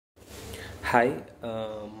Hi,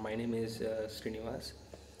 my name is Srinivas.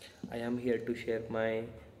 I am here to share my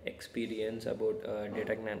experience about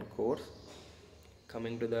Data Gyan course.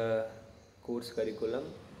 Coming to the course curriculum,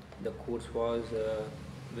 the course was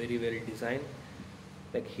very well designed.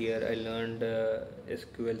 Like here, I learned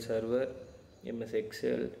SQL Server, MS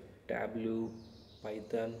Excel, Tableau,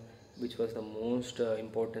 Python, which was the most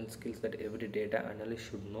important skills that every data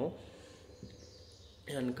analyst should know.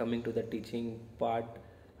 And coming to the teaching part,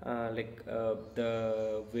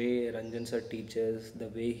 the way Ranjan sir teaches, the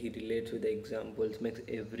way he relates with the examples makes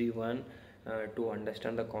everyone to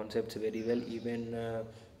understand the concepts very well. Even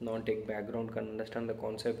non-tech background can understand the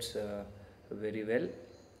concepts very well.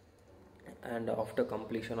 And after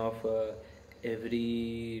completion of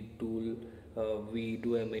every tool, we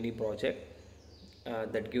do a mini project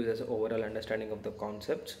that gives us overall understanding of the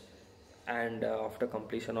concepts. And after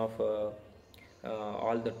completion of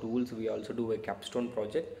all the tools, we also do a capstone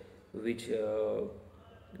project which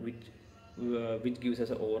which which gives us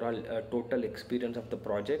a overall total experience of the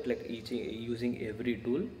project, like each using every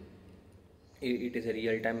tool. It is a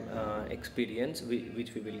real-time experience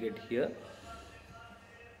which we will get here.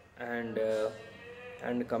 And uh,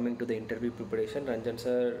 and coming to the interview preparation, Ranjan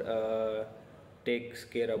sir takes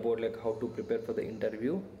care about like how to prepare for the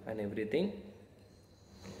interview and everything.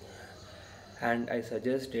 And I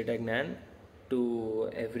suggest Data Gyan to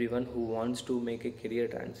everyone who wants to make a career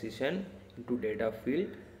transition into data field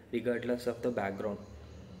regardless of the background.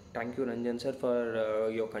 Thank you, Ranjan sir, for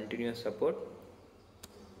your continuous support.